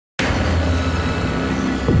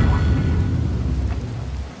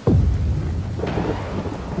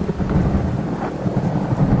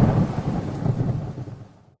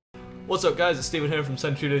What's up guys, it's Stephen here from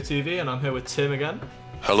Senshudo TV and I'm here with Tim again.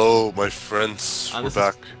 Hello my friends, And we're this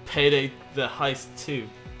back. Is Payday the Heist 2,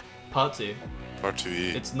 Part 2. Part 2,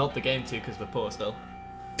 yeah. It's not the game 2 because we're poor still.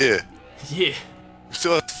 Yeah. Yeah. We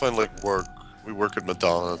still have to find like work. We work at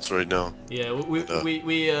McDonald's right now. Yeah, we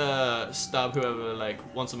stab whoever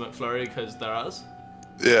like wants a McFlurry because they're us.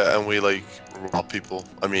 Yeah, and we like rob people.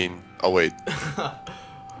 I mean, oh wait. I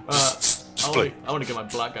want to get my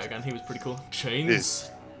black guy again, he was pretty cool. Chains.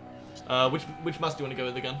 Yeah. Which mask do you want to go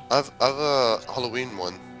with again? I've a Halloween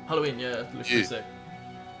one. Halloween, yeah, looks pretty sick.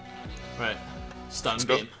 Right, stand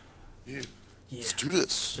game. Yeah. Let's do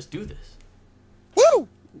this. Let's do this. Woo!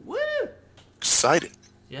 Woo! Excited.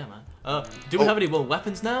 Yeah, man. Do we have any more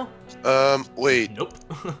weapons now? Wait. Nope.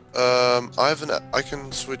 I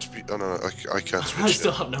can switch. Oh no, I can't switch. I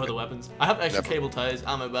still have no other weapons. I have extra cable ties,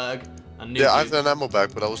 ammo bag, and new. Yeah, I have an ammo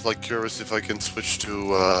bag, but I was like curious if I can switch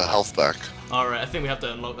to health bag. All right, I think we have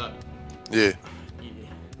to unlock that. Yeah.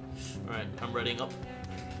 All right, I'm readying up.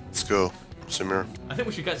 Let's go, Samir. I think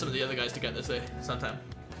we should get some of the other guys to get this sometime.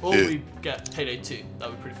 Or we get Payday 2. That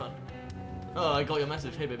would be pretty fun. Oh, I got your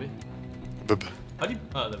message. Hey, baby. How do you?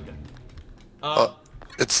 Oh, there we go.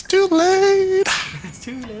 It's too late. It's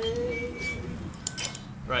too late.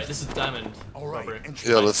 Right, this is diamond. All right.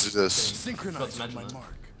 Yeah, let's do this. Synchronize with my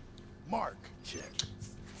mark. Mark. Check.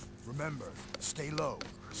 Remember, stay low,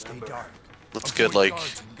 stay dark. Let's get like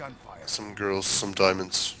some girls, some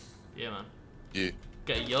diamonds. Yeah, man. Yeah.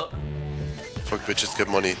 Get a yacht. Fuck bitches, get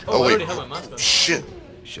money. Oh, Oh I wait. already have my mask on. Shit.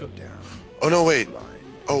 Shut down. Oh no, wait.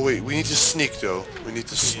 Oh wait, we need to sneak though. We need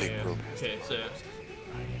to sneak, bro. Okay, so yeah,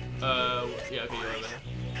 okay, you're over there.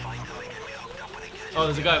 Oh,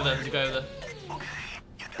 there's a guy over there. There's a guy over there.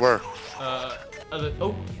 Where?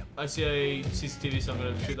 Oh, I see a CCTV, so I'm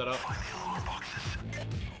gonna shoot that up.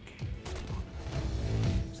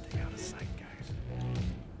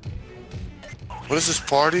 What is this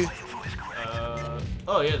party?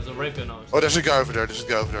 Oh yeah, there's a rave going on. Oh, there's a guy over there. There's a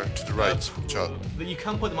guy over there to the right. Shot. You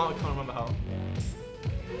can point them out. I can't remember how.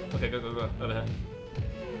 Okay, go over here.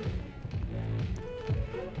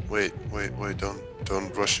 Wait.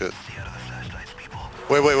 Don't rush it.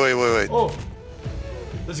 Wait. Oh,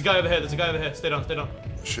 there's a guy over here. Stay down.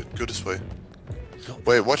 Shit, go this way.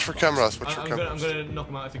 Wait, watch for cameras. Watch for cameras. I'm gonna knock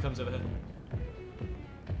him out if he comes over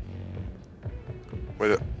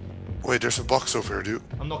here. Wait, there's a box over here, dude.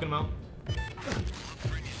 I'm knocking him out.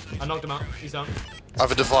 I knocked him out. He's down. I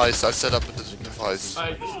have a device. I set up a device.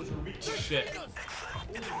 Shit.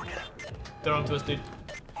 They're onto us, dude.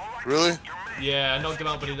 Really? Yeah, I knocked him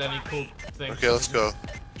out, but then he pulled things. Okay, let's go.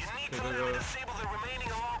 Okay, go.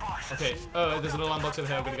 Okay, there's an alarm box over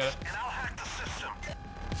here. I'm gonna get it.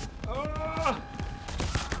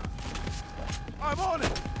 I'm on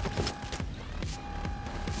it.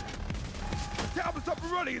 Tablet's up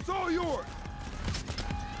and running. It's all yours.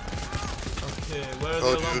 Okay, where are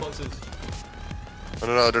the alarm boxes? I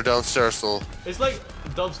don't know. They're downstairs, though. It's like a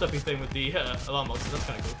dubsteppy thing with the alarm boxes. That's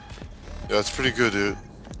kind of cool. Yeah, it's pretty good, dude.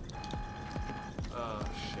 Oh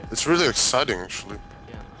shit. It's really exciting, actually.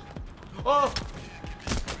 Yeah. Oh!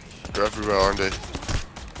 They're everywhere, aren't they?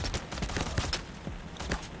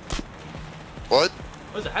 What?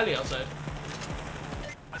 There's a heli outside.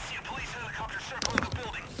 I see a police helicopter circling the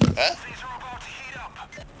building. Huh? Things are about to heat up.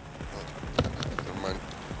 Oh, never mind.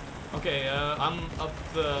 Okay, I'm up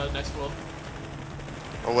the next floor.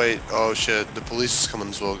 Oh wait, oh shit, the police is coming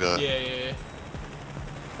as well, guy. Yeah.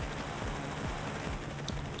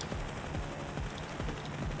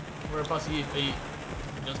 Whereabouts are you? Are you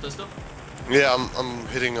just this stuff? Yeah, I'm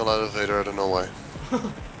hitting an elevator, I don't know why.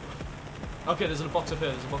 Okay, there's a box up here,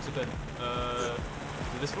 Is it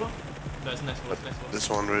this floor? No, it's the next floor, This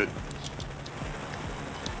one, right?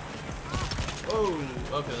 Oh,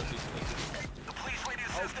 okay, that's easy. The police radio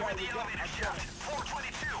system in the elevator shaft.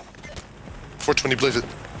 422. 420, believe it.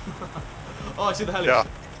 Oh, I see the heli. Yeah.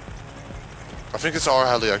 I think it's our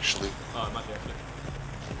heli, actually. Oh, it might be actually.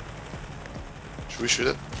 Should we shoot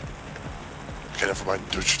it? Okay, never mind,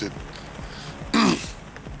 don't shoot it.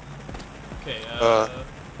 Okay,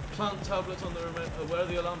 plant tablets on the remote. Where are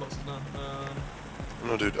the alarm boxes now?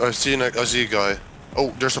 No, dude, I see a guy.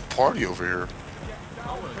 Oh, there's a party over here. I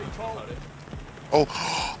want to go to the party.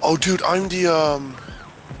 Oh, dude, I'm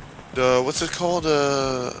the what's it called?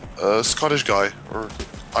 Scottish guy or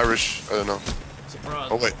Irish? I don't know. Surprise.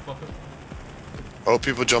 Oh wait. Oh,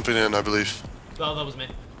 people jumping in, I believe. Oh, that was me.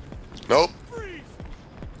 Nope.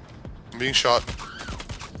 I'm being shot.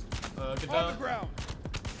 Get On down. the ground.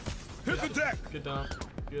 Hit the deck. Get down.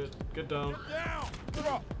 Get down. Down. Get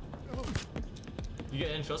up. You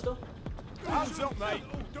get in shot still? Hands up, mate.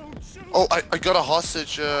 Oh, I got a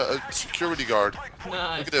hostage, a security guard.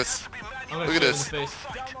 Nice. Look at this. gonna Look at this. Down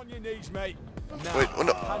on your knees, mate. Now, Wait, oh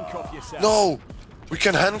no. handcuff yourself. No! We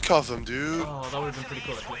can handcuff him, dude. Oh, that would have been pretty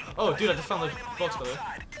cool actually. Oh, dude, I just found the box by the way.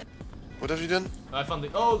 What have you done? I found the.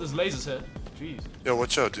 Oh, there's lasers here. Jeez. Yo,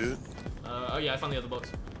 watch out, dude. Oh yeah, I found the other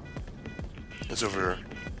box. It's over here.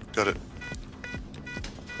 Got it.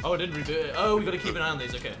 Oh, I didn't reboot it. Oh, we gotta keep an eye on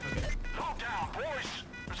these. Okay, okay.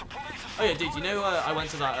 Oh yeah, dude, you know I went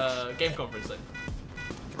to that game conference thing.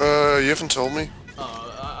 You haven't told me.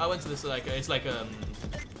 Oh, I went to this like it's like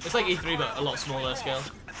E3 but a lot smaller scale.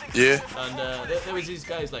 Yeah. And there was these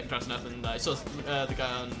guys like dressing up, and I saw the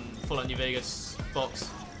guy on Full on New Vegas box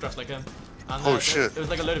dressed like him. And, Oh shit. There was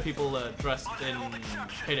like a load of people dressed in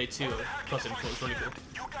Payday 2 costumes. It was really cool.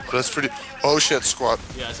 Oh, that's pretty. Oh shit, squad.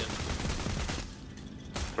 Yeah, I see.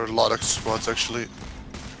 There are a lot of squads actually.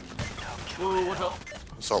 Whoa, watch out.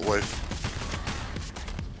 Assault wave.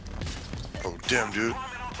 Oh damn, dude.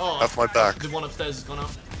 Oh, Off my back. The one upstairs has gone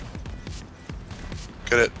out.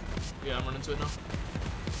 Get it. Yeah, I'm running to it now.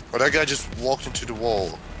 Oh, that guy just walked into the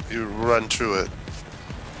wall. He ran through it.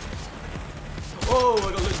 Oh, I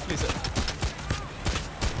got loads of police here.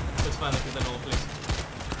 It's fine, because they're not police.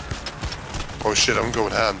 Oh shit, I'm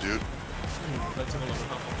going ham, dude. That took a lot of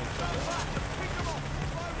help.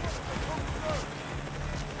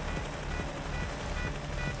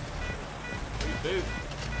 Reboot.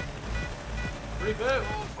 Reboot.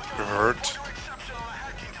 You're hurt.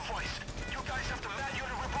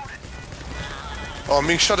 Oh, I'm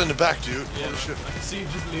being shot in the back, dude. Yeah, Holy shit. I can see you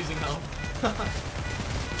just losing health.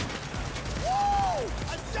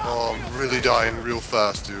 Oh, I'm really dying real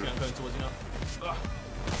fast, dude. Okay, I'm going towards you now. Ugh.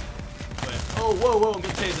 Wait. Oh, whoa, whoa, I'm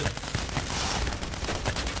getting tasered.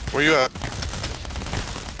 Where you at?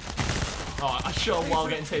 Oh, I shot him while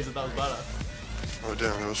getting tasered, that was badass. Oh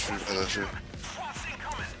damn, that was pretty bad actually.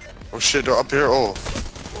 Oh shit, they're up here. Oh.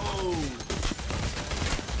 Whoa.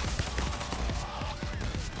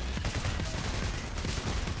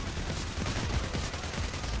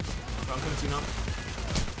 I'm coming to you now.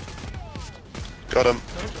 Got him.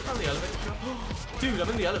 Can I jump down the elevator? Dude, I'm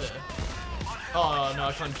in the elevator. Oh no,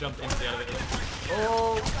 I can't jump into the elevator.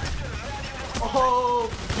 Oh. Oh.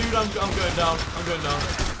 Dude, I'm going down. I'm going down.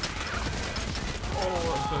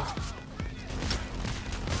 Oh, I'm close.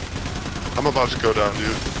 I'm about to go down, dude.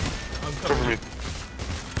 I'm Cover coming. me.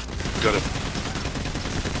 Got it.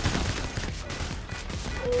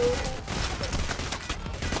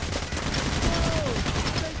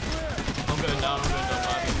 I'm going down. I'm going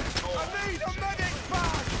down.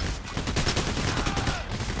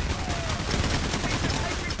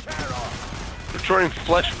 They're throwing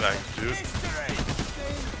flashbangs, dude.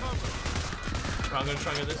 I'm gonna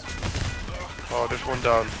try and get this. Oh, there's one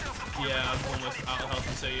down. Yeah, I'm almost out of health,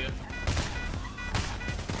 and so yeah.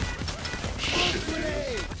 Shit,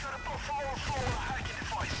 dude.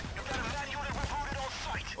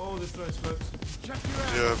 Oh, this throwing smokes.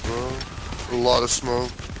 Yeah, bro. A lot of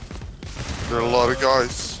smoke. There are a lot of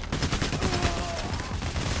guys.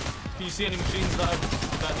 Can you see any machines that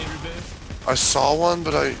need rebooted? I saw one,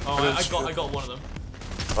 but I. Oh, didn't I see got one of them.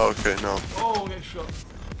 it. Okay, no. Oh, I'm getting shot.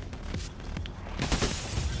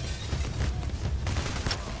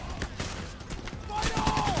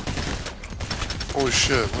 Holy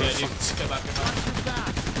shit. What Yeah, the dude, fuck? get back.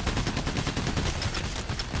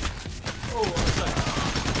 Oh, what's that?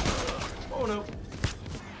 Oh no.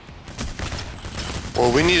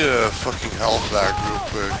 Well, we need a fucking health bag real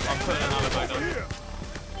quick. I'm putting another back down.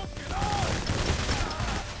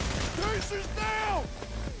 Tasers now!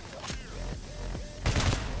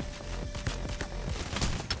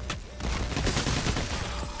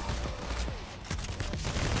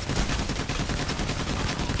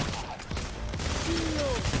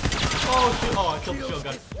 Oh shit! Oh, I killed the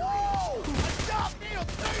shotgun.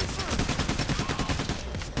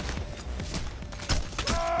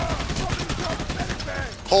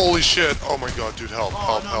 Holy shit. Oh my god, dude. Help,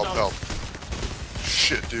 help, no, help, no. help.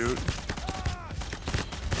 Shit, dude.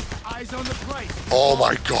 Eyes on the price. Oh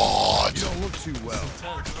my god. You don't look too well.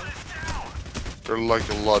 There are like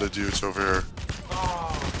a lot of dudes over here.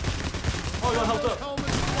 Oh, I got helped up.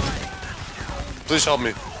 Please help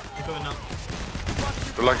me. I'm coming now.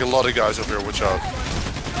 There are like a lot of guys over here. Watch out.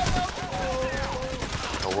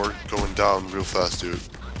 Oh, we're going down real fast, dude.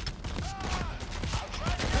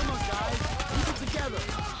 Come on, guys. Keep it together.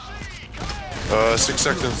 6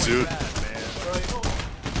 seconds, dude.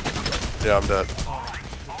 Yeah, I'm dead.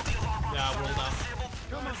 Yeah, we're all down.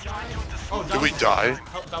 Oh, Did we die?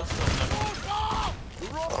 Help, that was still down.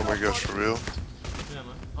 Oh my gosh, for real? Yeah,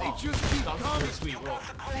 man. They Oh, just keep that was coming. pretty sweet. Roll.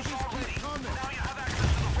 They just keep coming.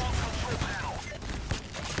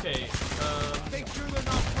 Okay, Make sure they're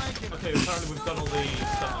not flanking. okay, apparently we've done all the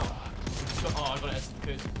stuff now. Oh, I got to exit the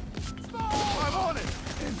code. I'm on it.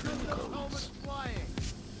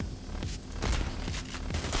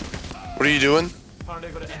 What are you doing? Apparently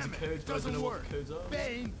I got to enter codes, but I don't know what the codes are.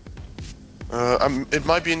 Bane. It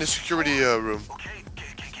might be in the security room. Okay.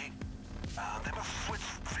 They must have switched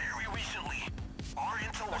very recently. Our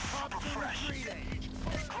intel was super fresh.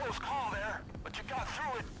 Close call there, but you got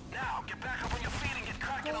through it. Now, get back up on your feet and get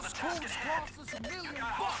cracking on the task at hand. You got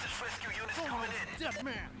hostage rescue units coming in. Death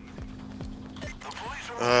man. The police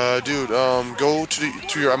are Dude, go to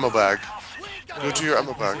your ammo bag. Go to your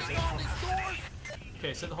ammo bag.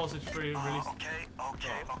 Okay, set the hostage free and release. Okay.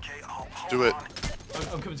 Do it.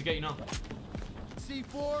 I'm coming to get you now.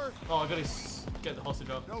 C4. Oh, I gotta get the hostage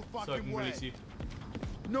up No so I fucking can way. release you.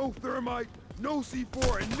 No thermite. No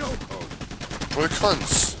C4 and no code. What a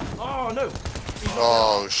cunts. Oh no!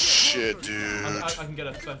 Oh shit, I dude. can get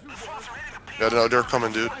it. Yeah, no, they're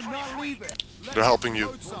coming, dude. I'm not leaving. They're helping you.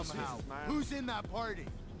 Code somehow. Who's in that party?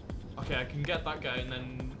 Okay, I can get that guy and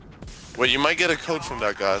then. Wait, you might get a code from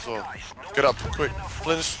that guy as well. Get up, quick.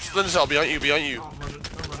 Splinter Cell, behind you. I'm running.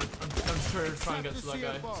 I'm sure try and get to that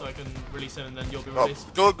guy so I can release him and then you'll be Oh,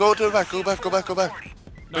 released. go to the back. Go back. No,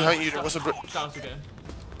 Behind you, there was a. That's okay.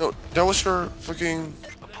 No, that was your fucking.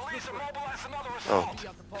 Police are mobilized another Oh. assault.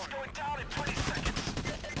 It's going down in 20 seconds.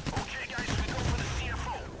 Okay, guys, we go for the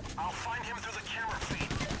CFO. I'll find him through the camera feed.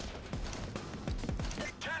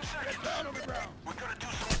 10 seconds. We're gonna do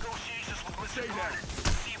some negotiations with Mr. Gordon.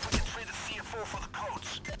 See if we can trade the CFO for the codes.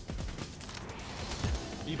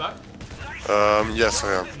 Are you back? Yes, I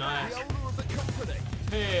am. Nice.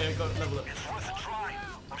 Hey, I got level up. It's worth a try.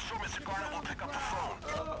 I'm sure Mr. Gordon will pick up the phone.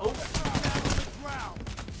 Oh,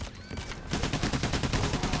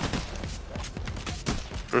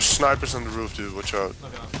 There's snipers on the roof, dude. Watch out.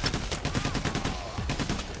 okay.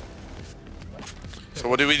 So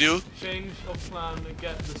what do we do? Change of plan and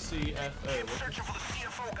get the CFO. Searching for the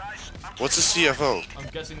CFO, guys. What's a CFO? I'm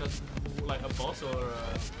guessing that's like a boss or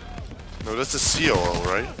a No, that's a COO,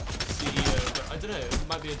 right? CEO. But I don't know. It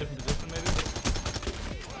might be a different position, maybe.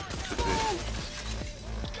 Could be.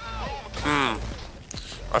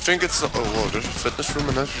 I think it's. Oh, whoa, there's a fitness room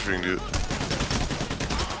and everything, dude.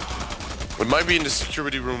 It might be in the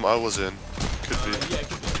security room I was in. Could be. Yeah, it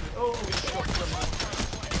could be. Oh, I'm getting shot from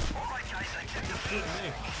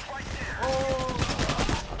Oh.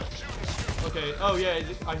 Okay. Oh yeah,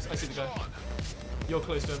 I see the guy. You're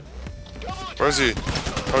close to him. Where is he?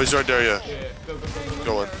 Oh, he's right there, yeah. Yeah. Go.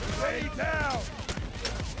 Going.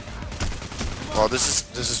 Oh, this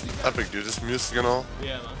is epic, dude. This music and all.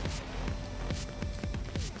 Yeah, man.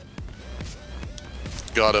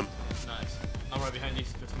 Got him. Nice. I'm right behind you,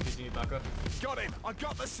 just in case you need backup. Got him. I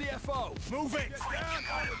got the CFO. Move it. Down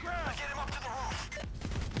on the ground. Get him up to the roof.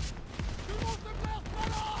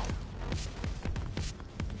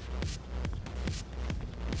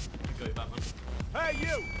 Go, Batman. Hey,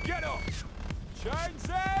 you. Get up.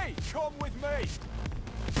 Chainsy, come with me.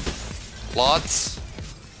 Lots.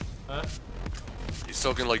 Huh? He's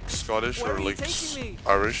talking like Scottish Where or are you like taking me?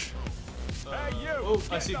 Irish. Hey, you. Oh,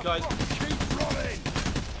 I see guys. Keep running.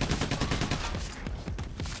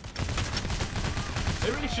 They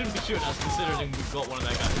really shouldn't be shooting us considering we've got one of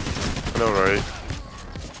their guys. I know, right?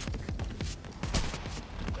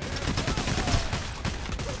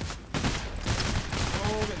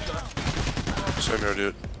 Oh, getting shot. Same here,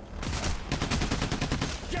 dude.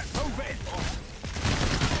 Get moving.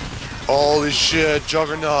 Holy shit,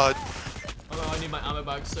 Juggernaut. Oh, I need my ammo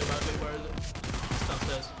bag so badly. Where is it? It's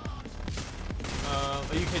downstairs.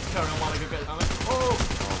 Are you kids carrying on while I go get ammo? Oh!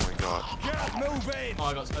 Oh my god. Get moving. Oh,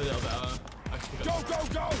 I got a little bit of ammo. I can pick Go, up. go,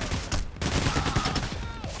 go.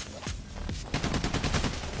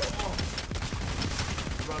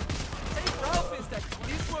 Run. Hey, Ralph, is that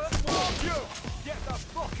police work? You. Get the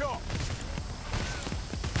fuck up.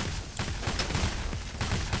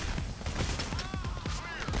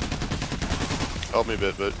 Help me a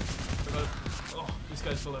bit, but Oh, this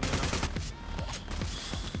guy's following me now.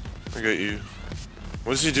 I got you.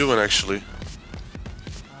 What is he doing actually? Is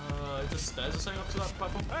there stairs or something up to that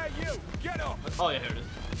platform? Hey, you. Get up. Oh, yeah, here it is.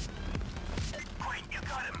 Great, you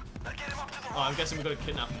got him. Now get him up to the roof. Oh, I'm guessing we've got to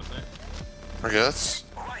kidnap him, isn't it? I guess.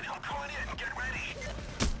 Alright, I'm calling in. Get ready.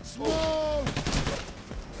 Smoke.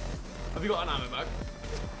 Have you got an ammo bag?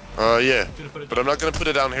 Yeah. Should have put it But I'm not gonna put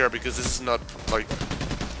it down here because this is not like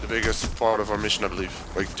the biggest part of our mission, I believe.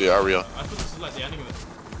 Like the area. I thought this was like the ending of it.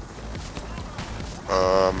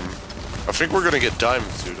 I think we're gonna get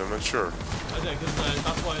diamonds, dude. I'm not sure. I don't know, because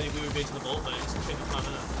that's why we were going to the vault, but it's taking time,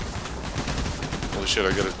 innit? Holy shit,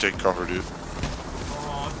 I gotta take cover, dude.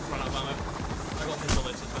 Oh, I've run out of ammo. I got pistol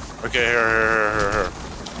later. Okay, here.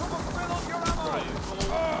 Where are you?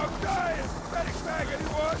 Oh, Oh, I'm dying.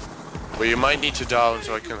 But you might need to down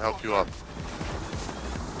so I can help you up.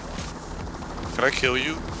 Can I kill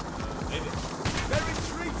you? Maybe.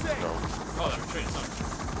 No. Oh, they're retreating. Sorry.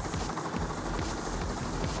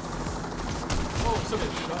 Oh, so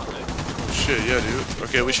getting shot there. Oh shit, yeah, dude.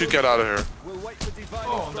 Okay, we should get out of here. We'll wait for divine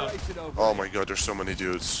Oh, no. inspiration over Oh my god, there's so many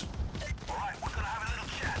dudes. Alright, we're gonna have a little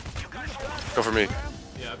chat. You guys are Go for me.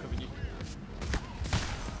 Yeah, I'll cover you.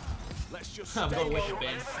 Let's just I'm going stay with low your Bane.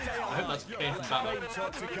 and stay I hope alert. that's Bane from Batman.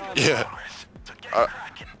 Talk to Carl. Yeah. to get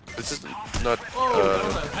cracking. This is not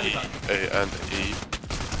Oh, helipad. A-N-E.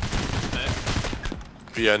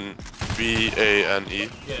 Okay. B-A-N-E.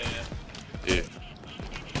 Yeah. E.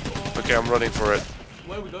 Okay, I'm running for it.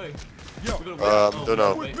 Where are we going? Yo, We're gonna don't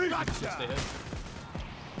know. Wait, we can just stay here.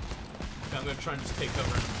 Okay, I'm gonna try and just take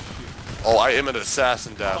cover and shoot. Oh, I am an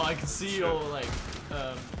assassin, damn. Oh, I can see your like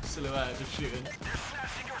silhouette just shooting.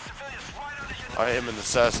 I am an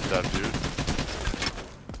assassin, damn, dude.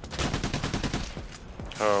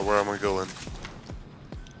 Where am I going?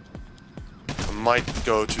 I might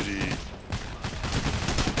go to the...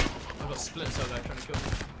 I've got splits over there trying to kill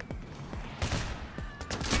me.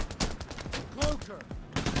 Cloaker.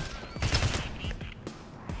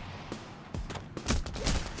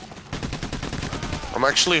 I'm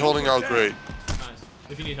actually holding out great. Nice.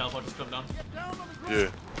 If you need help, I'll just come down. Yeah.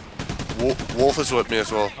 Wolf is with me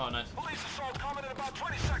as well. Oh, nice.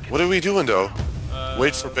 What are we doing though?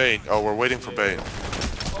 Wait for Bane. Oh, we're waiting for Bane.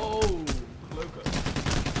 Oh, Cloaker.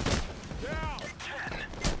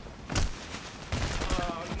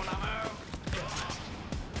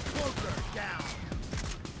 Cloaker down.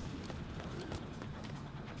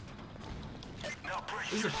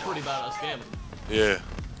 This is a pretty badass game. Yeah.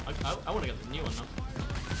 I want to get the new one now.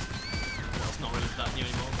 Well, it's not really that new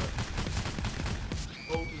anymore, but...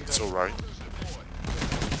 Oh, It's alright.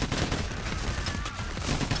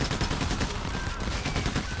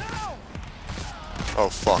 Oh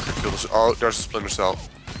fuck, I killed us. Oh, there's a splinter cell.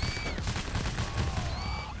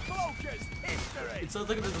 it sounds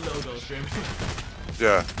like there's a logo stream.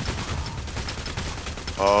 Yeah.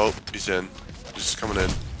 Oh, he's in. He's coming in.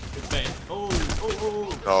 It's Bane. Oh.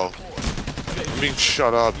 Oh. Okay, I'm being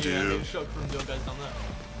shut up, yeah, dude. getting shot from the other guys down there.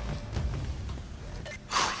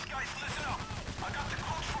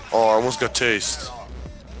 Oh, I almost got tased.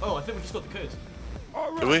 Oh, I think we just got the code.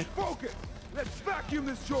 All Did we? right, focus. Let's vacuum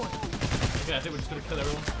this joint. Okay, I think we're just gonna kill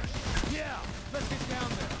everyone. Yeah, let's get down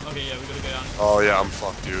there. Okay, yeah, we gotta go down. Oh yeah, I'm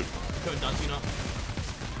fucked, dude. Going down to you now.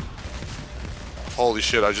 Holy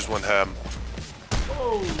shit, I just went ham.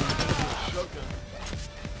 Oh, there's a shotgun.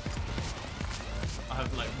 I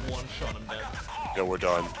have like one shot, I'm dead. Yeah, we're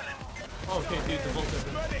done. Oh, okay, dude, the vault's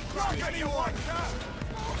open.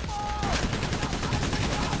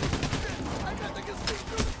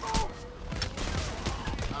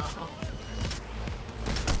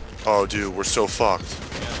 Oh, dude, we're so fucked.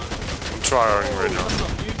 Yeah, man. I'm trying right now. That's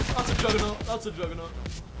not you. That's a juggernaut. That's a juggernaut.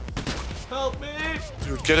 Help me!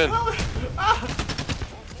 Dude, get in. Help me! Ah!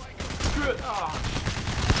 Screw it! Ah!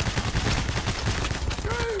 He's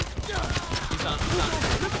down. He's down.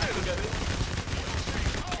 Look at it.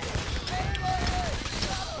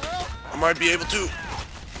 I might be able to.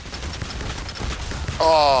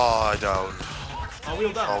 Oh, I downed. Oh,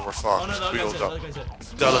 wheel down. Oh, we're fucked. Oh, no, that Wheel guy's it. down. That guy's it.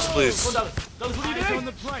 Dallas, please. Oh, Dallas. Dallas, what are you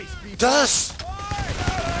doing? Dallas!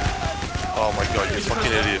 Oh my god, you're a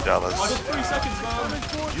fucking idiot, Dallas. I got 3 seconds, man.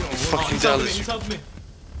 Fucking He's helping me. Dallas. He's helping me.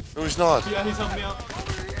 No, he's not. Yeah, he's helping me out.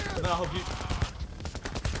 And then I'll help you.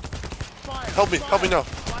 Help me now.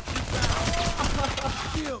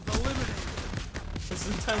 This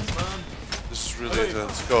is intense, man. This is really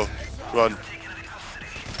intense. Go. Run.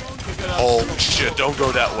 Okay, go down. Oh shit, don't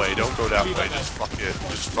go that way. Don't go that way. Just fuck it.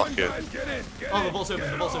 Just fuck it. Oh, the vault's open.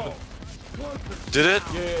 The vault's open. Did it?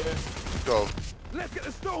 Yeah. Go. Let's get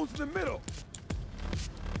the stones in the middle.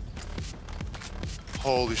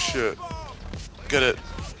 Holy shit. Get it.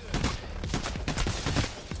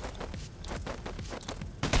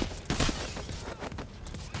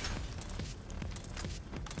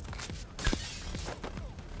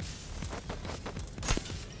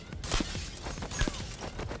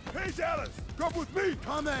 Hey, Dallas, come with me.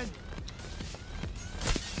 Come in.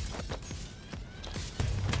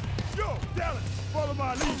 Yo, Dallas, follow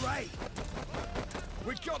my lead. All right.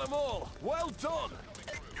 We got them all. Well done.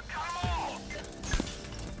 You got 'em all.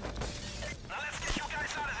 Now let's get you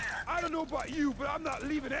guys out of there. I don't know about you, but I'm not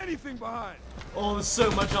leaving anything behind. Oh, there's so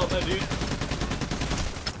much out there, dude.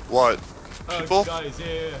 What? People? Guys,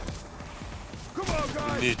 yeah. Come on,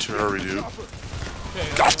 guys. We need to hurry, dude.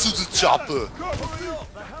 Okay, Got to the chopper. Cover me.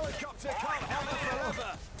 The helicopter can't hold it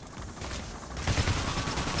forever.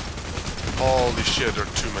 Holy shit, there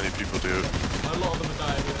are too many people, dude. a lot of them are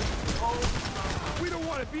dying. Oh, We don't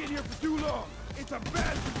want to be in here for too long. It's a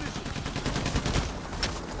bad position.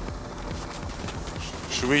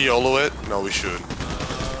 Should we YOLO it? No, we should.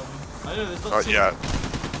 I know there's not Not too. yet.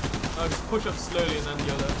 Just push up slowly and then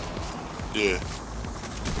YOLO. Yeah.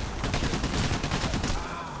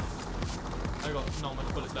 I got not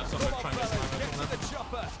much bullets left, so I'm gonna try and get some ammo Get from to that. the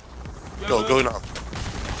chopper. Go now.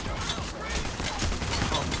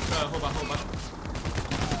 Oh, hold back.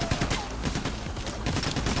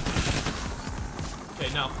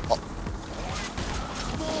 Okay, now.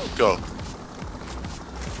 Go.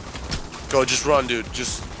 Go, just run, dude.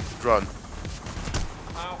 Just run.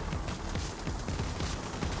 Ow.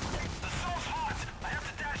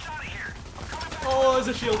 Oh, there's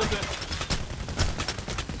a shield up there.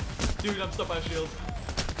 Dude, I'm stuck by a shield.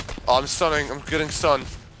 Oh, I'm stunning. I'm getting stunned.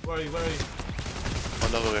 Where are you?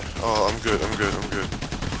 Another way. Oh, I'm good.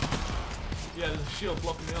 Yeah, there's a shield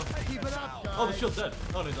blocking me off. Keep it up, guys. Oh, the shield's dead.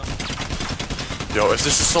 Oh, no, it's not. Yo, if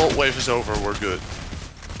this assault wave is over, we're good.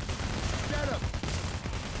 Get him.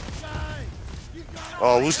 Guys, you got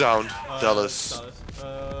Oh, who's down? Dallas. Okay,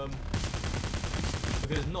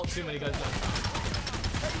 there's not too many guys left.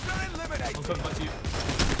 I'm coming back to you.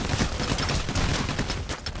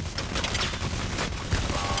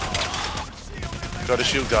 Got a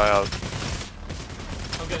shield guy out.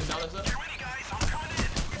 I'm getting Dallas up.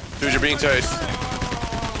 Dude, you're being tased.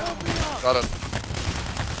 Got him.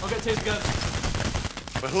 I'll get tased again.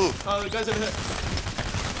 But who? Oh, the guy's over here.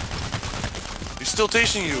 He's still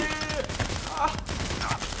tasting you. Ah,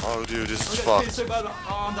 Oh, dude, this I'm is getting tased fucked. so bad.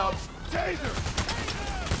 Oh, I'm down. taser.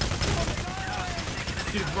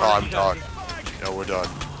 Dude, Oh, I'm done. Yeah, we're done.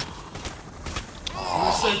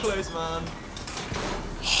 We're so close, man.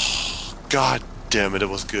 God damn it, it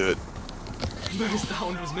was good. Most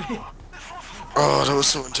down was me. Oh, that was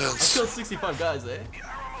so I intense. killed 65 guys, eh?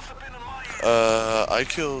 I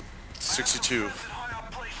killed 62.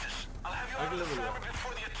 I can live with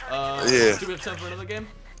that. Yeah. Do we have time for another game?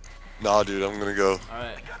 Nah, dude, I'm gonna go.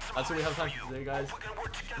 Alright, that's all we have time for today, guys.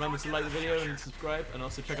 Remember to like the video and subscribe, and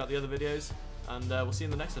also check out the other videos. And we'll see you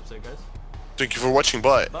in the next episode, guys. Thank you for watching.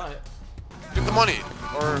 Bye. Bye. Get the money.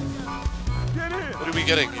 Or Get in. what are we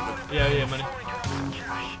getting even? Yeah, money.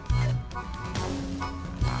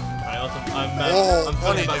 Alright, awesome. I'm Oh, I'm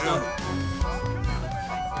money, back dude. down.